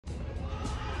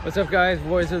What's up, guys?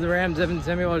 Voice of the Rams,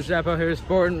 Samuel Shapo here,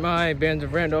 sporting my Bands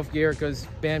of Randolph gear because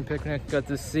band picnic got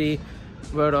to see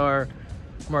what our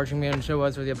marching band show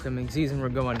was for the upcoming season. We're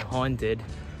going haunted.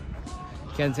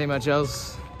 Can't say much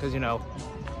else because, you know,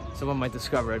 someone might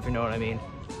discover it, if you know what I mean.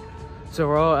 So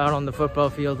we're all out on the football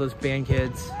field, those band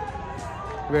kids.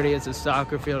 Ready, it's a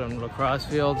soccer field and lacrosse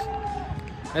field.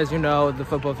 As you know, the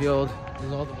football field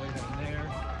is all the way down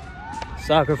there.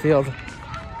 Soccer field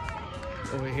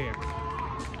over here.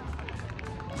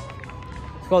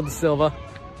 It's called the Silva.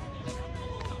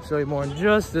 Show you more in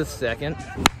just a second.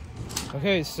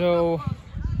 Okay, so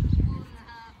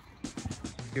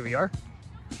here we are.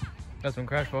 Got some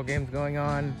crash ball games going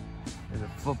on. There's a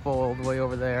football all the way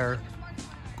over there.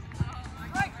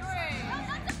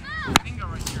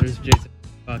 There's Jason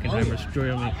Hockenheimer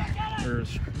scrolling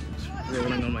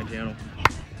on my channel.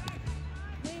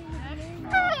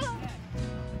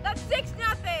 That's 6-0.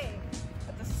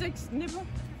 That's a 6 nibble.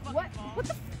 What? What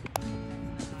the?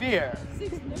 Fear.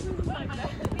 6 nibbles like that.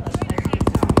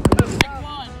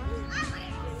 6-1.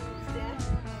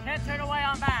 Can't turn away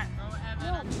on back.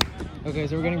 Okay,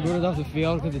 so we're getting booted off the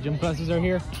field because the gym classes are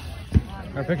here.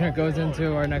 Our picnic goes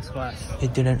into our next class.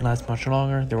 It didn't last much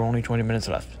longer. There were only 20 minutes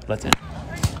left. Let's end.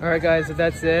 All right, guys, so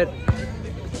that's it.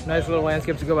 Nice little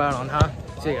landscape to go out on, huh?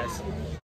 See you guys.